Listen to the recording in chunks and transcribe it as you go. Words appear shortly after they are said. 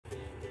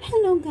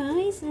Hello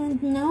guys,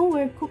 and now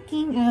we're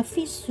cooking a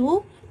fish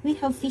soup. We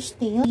have fish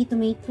tail, 3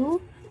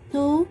 tomato,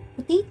 2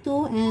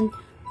 potato, and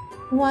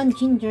 1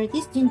 ginger.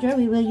 This ginger,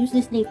 we will use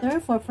this later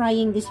for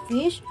frying this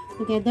fish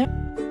together.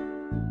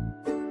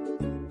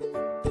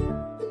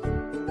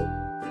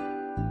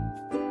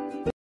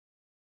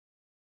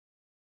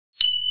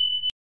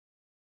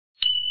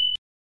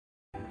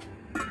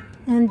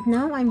 And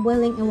now I'm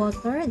boiling a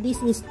water.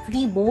 This is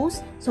 3 bowls.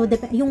 So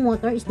yung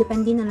water is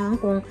depende na lang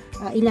kung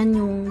ilan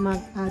yung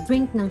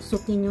mag-drink ng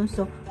soup niyo.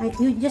 So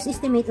you just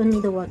estimate only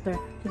the water.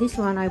 So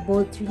this one I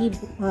boiled 3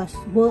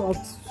 bowl of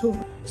soup.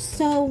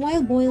 So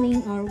while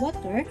boiling our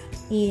water,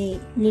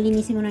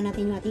 lilinisin muna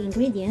natin yung ating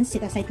ingredients.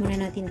 Set aside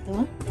muna natin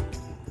to.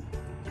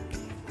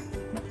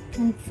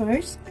 And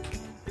first,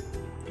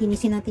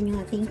 linisin natin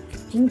yung ating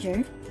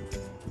ginger.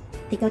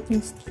 Take out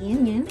yung skin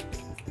yan.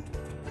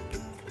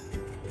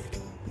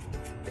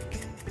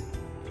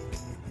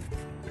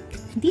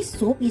 This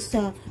soup is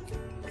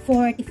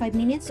 45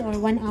 minutes or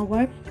 1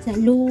 hour. Sa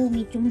low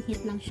medium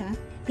heat lang siya.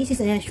 This is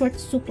a short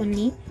soup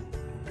only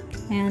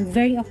and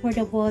very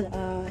affordable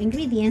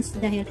ingredients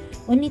dahil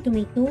only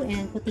tomato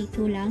and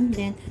potato lang.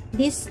 Then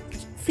this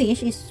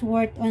fish is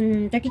worth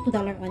on $32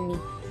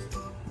 only.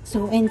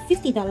 So and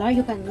 $50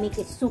 you can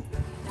make it soup.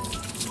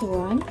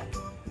 So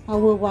I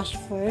will wash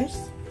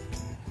first.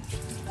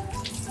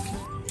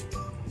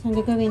 So ang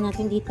gagawin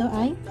natin dito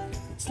ay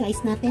slice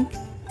natin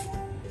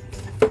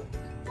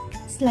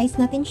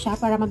siya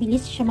para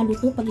mabilis siya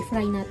maluto pag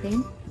i-fry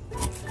natin.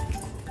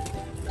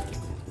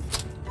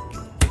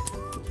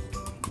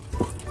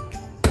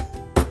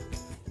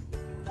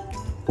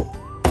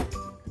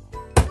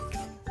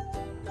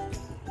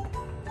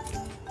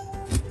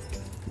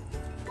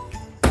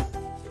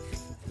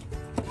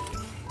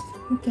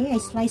 Okay,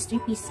 I sliced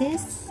 3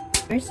 pieces.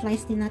 First,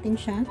 slice din natin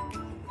siya.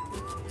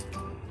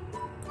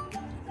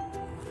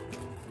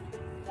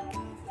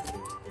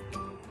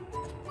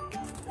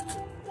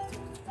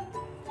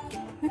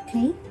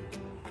 Okay,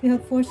 we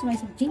have 4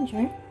 slices of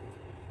ginger.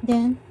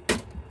 Then,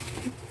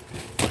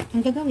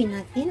 ang gagawin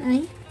natin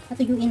ay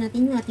patuyuin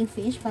natin yung ating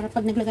fish para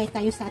pag naglagay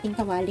tayo sa ating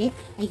kawali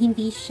ay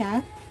hindi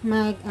siya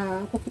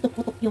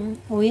puputok-putok yung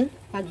oil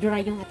pag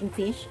dry yung ating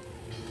fish.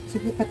 So,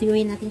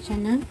 patuyuin natin siya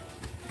ng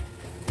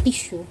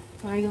tissue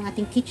or yung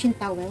ating kitchen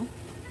towel.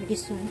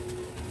 This one.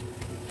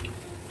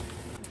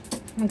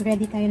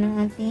 Mag-ready tayo ng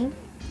ating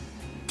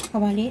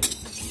kawali.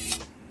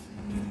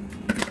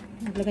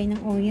 Naglagay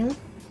ng oil.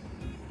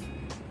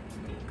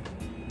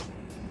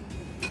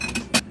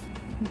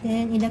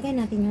 Then, ilagay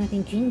natin yung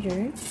ating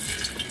ginger.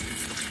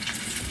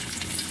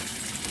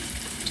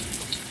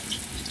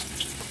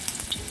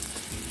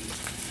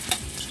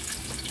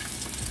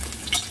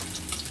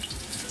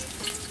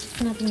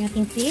 Natin yung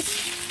ating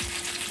fish.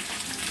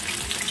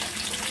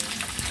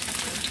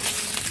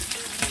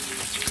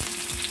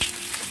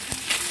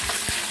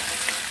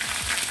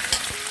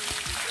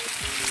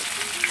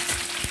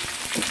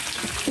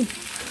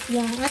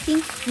 Yung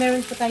ating,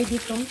 meron po tayo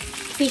dito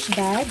fish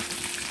bag.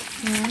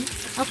 Yan.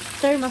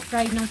 After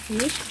ma-fry ng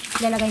fish,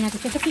 ilalagay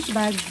natin siya sa fish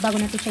bag bago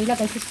natin siya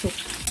ilagay sa soup.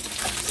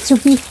 So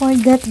before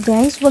that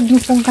guys, huwag niyo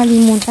pong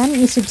kalimutan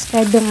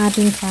i-subscribe ang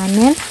ating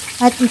channel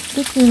at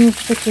i-click yung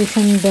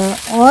notification bell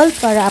all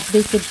para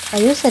updated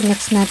kayo sa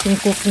next nating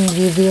cooking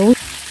video.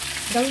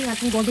 Gawin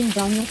natin golden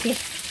brown yung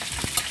fish.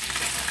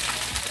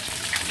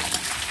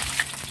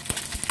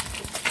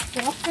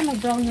 So after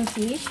mag-brown yung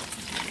fish,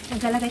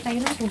 maglalagay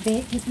tayo ng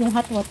tubig, yung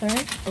hot water.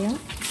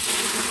 Ayun.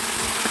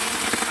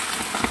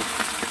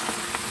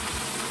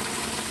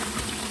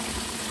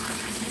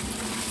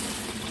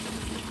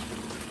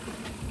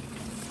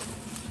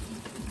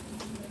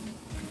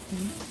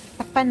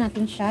 Takpan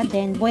natin siya,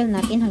 then boil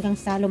natin hanggang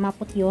sa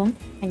lumapot yung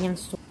kanyang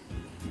soup.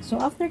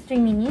 So after 3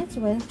 minutes,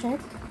 we'll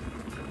check.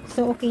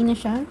 So okay na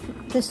siya.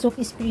 The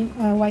soup is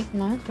white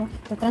na. So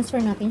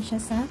transfer natin siya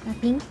sa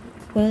ating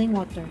boiling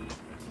water.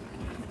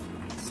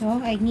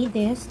 So I need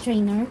this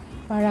strainer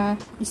para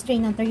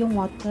i-strain natin yung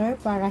water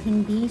para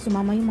hindi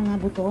sumama yung mga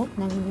buto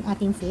ng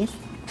ating fish.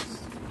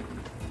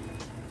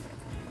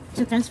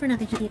 So transfer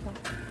natin siya dito.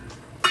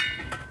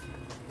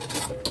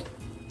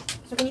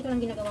 So ganito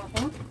lang ginagawa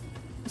ko.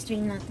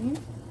 Strain natin.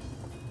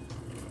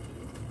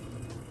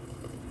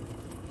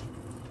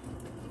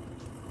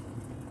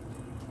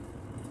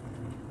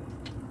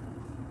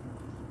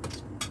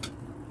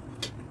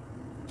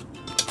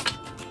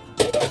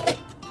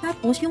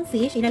 Tapos yung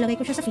fish, ilalagay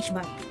ko siya sa fish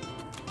bag.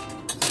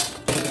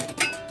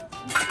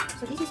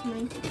 So this is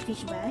my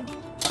fish bag.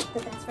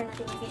 Transfer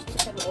natin yung fish dito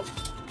sa loob.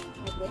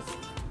 Like this.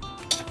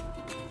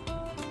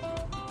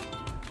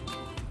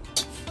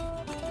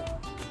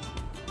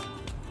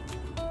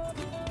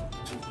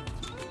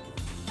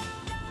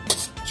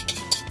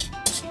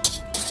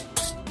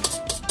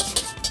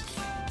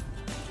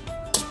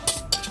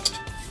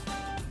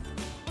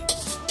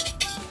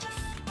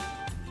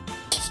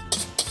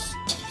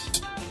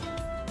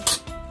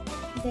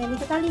 Then,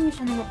 itatali niyo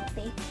siya ng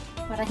mabuti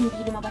para hindi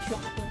lumabas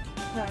yung ating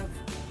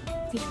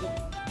fish ball.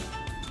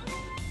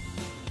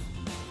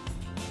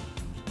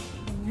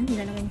 Ayan,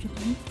 nilalagay niyo siya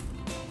dyan.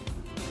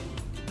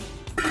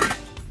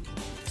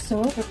 So,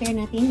 prepare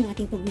natin yung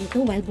ating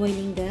tomato while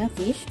boiling the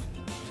fish.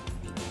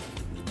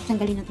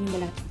 Tanggalin natin yung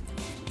balat.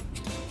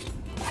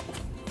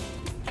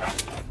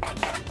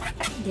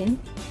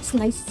 Then,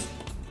 slice.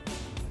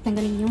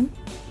 Tanggalin yung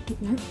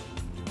gitna.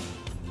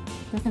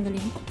 Ito,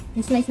 tanggalin.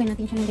 Then, slice lang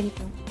natin siya ng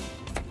ganito.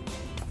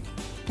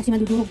 Kasi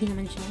madudurog din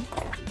naman siya.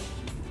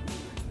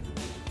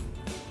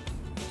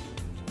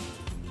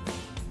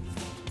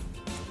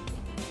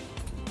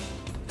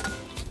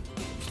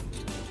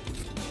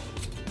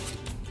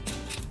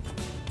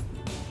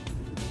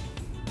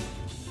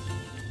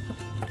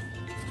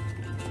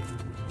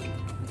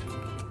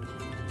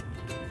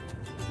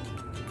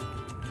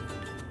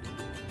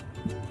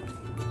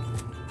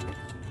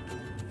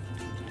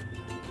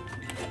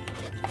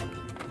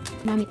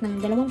 Gamit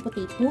ng 2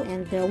 potato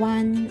and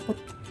 1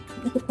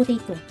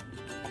 potato.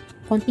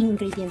 Konting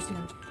ingredients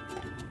lang.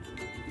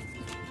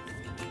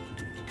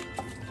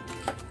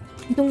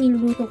 Itong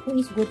niluluto ko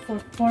is good for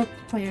 4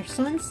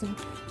 persons. So,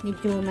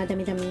 medyo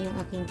madami-dami yung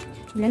aking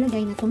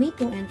ilalagay na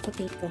tomato and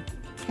potato.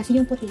 Kasi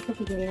yung potato,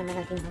 pwede naman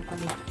natin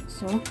hangkami.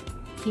 So,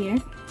 here,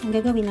 ang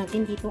gagawin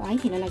natin dito ay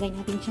ilalagay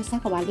natin siya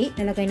sa kawali.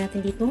 Ilalagay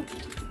natin dito,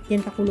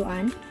 then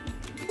pakuluan.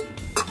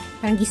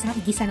 Parang gisa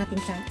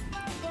natin siya.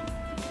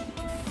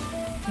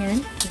 Yan,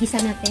 igisa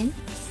natin.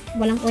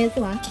 Walang oil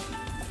to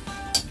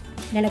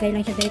Lalagay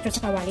lang siya dito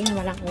sa kawali na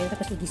walang oil,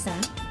 tapos igisa.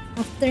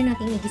 After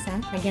natin igisa,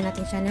 lagyan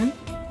natin siya ng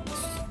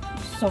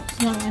sauce,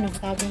 ng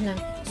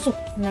soup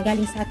na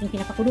galing sa ating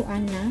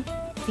pinapakuluan na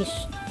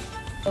fish.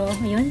 So,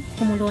 ngayon,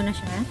 kumulo na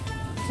siya.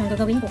 So, ang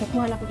gagawin ko,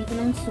 kukuha lang ko dito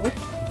ng soup.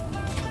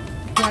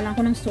 Kukuha lang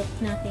ko ng soup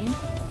natin.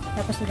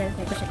 Tapos,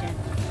 ilalagay ko siya dyan.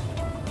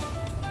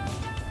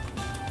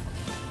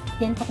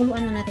 Then,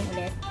 pakuluan na natin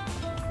ulit.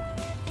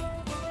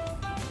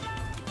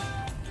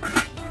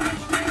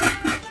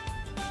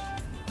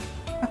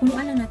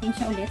 Pakuluan lang natin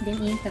siya ulit, then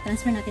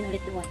i-transfer natin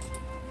ulit doon.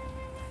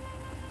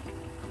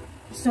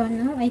 So,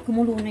 now ay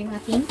kumulo na yung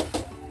ating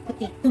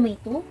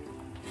tomato.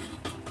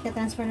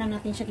 I-transfer lang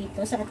natin siya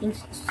dito sa ating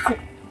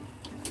soup.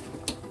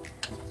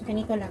 So,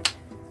 ganito lang.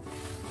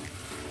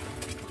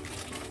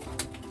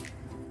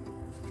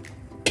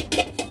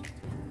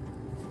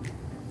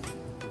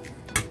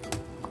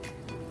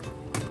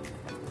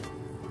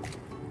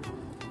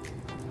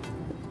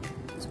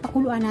 So,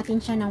 pakuluan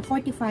natin siya ng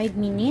 45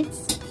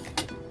 minutes.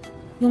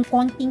 Yung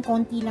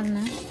konting-konti lang na.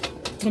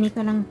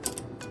 Ganito lang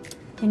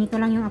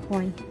yung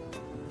apoy.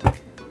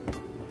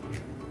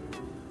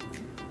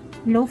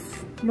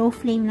 Low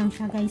flame lang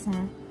siya, guys,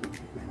 ha.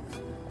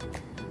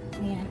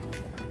 Ayan.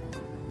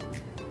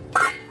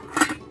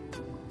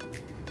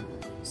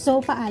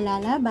 So,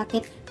 paalala,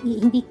 bakit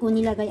hindi ko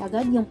nilagay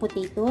agad yung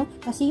potato?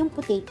 Kasi yung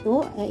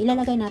potato,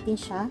 ilalagay natin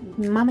siya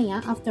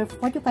mamaya after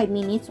 45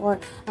 minutes or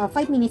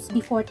 5 minutes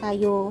before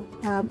tayo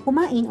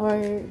kumain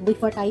or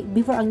before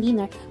ang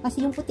dinner.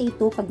 Kasi yung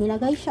potato, pag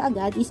nilagay siya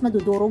agad, is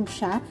madudurog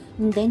siya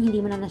and then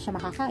hindi mo na siya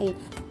makakain.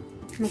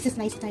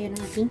 Mag-slice tayo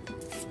ng ating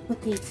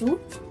potato.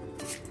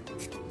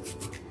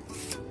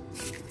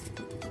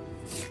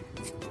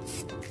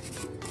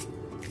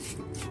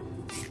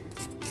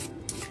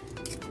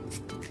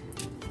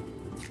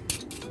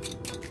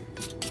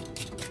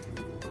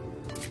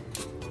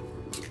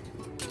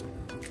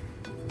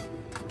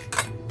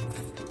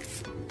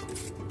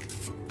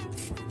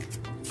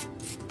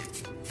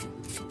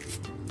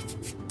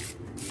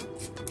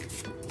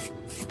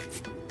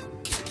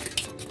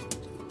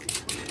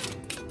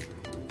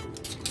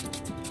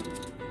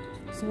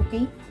 So,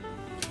 okay.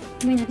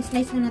 Ngayon natin,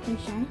 slice na natin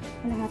siya.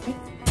 Kalahati.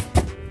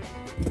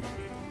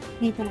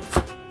 Ganito lang.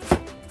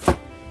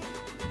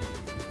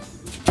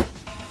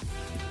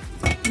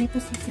 Ganito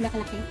sila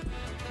kalaki.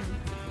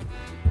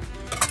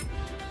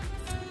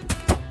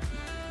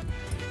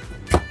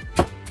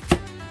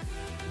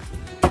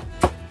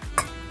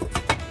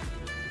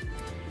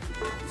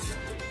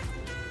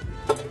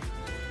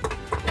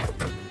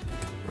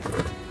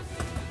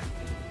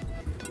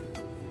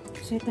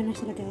 So, ito na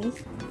sila,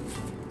 guys.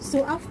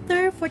 So,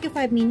 after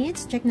 45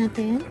 minutes, check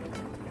natin.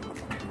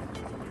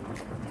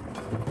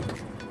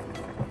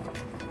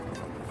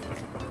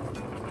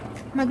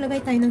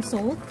 Maglagay tayo ng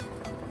salt.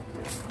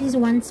 This is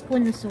 1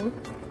 spoon na salt.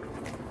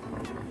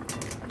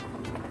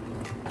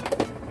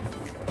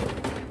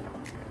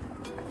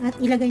 At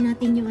ilagay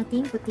natin yung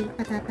ating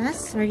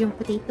patatas or yung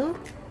potato.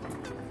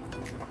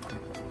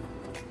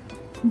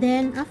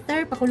 Then,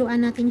 after,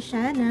 pakuluan natin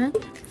siya na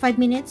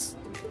 5 minutes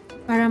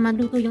para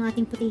maluto yung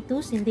ating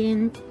potatoes. And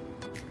then,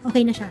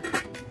 okay na siya.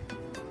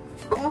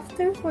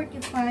 After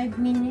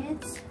 45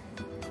 minutes,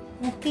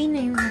 okay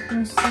na yung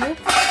ating soup.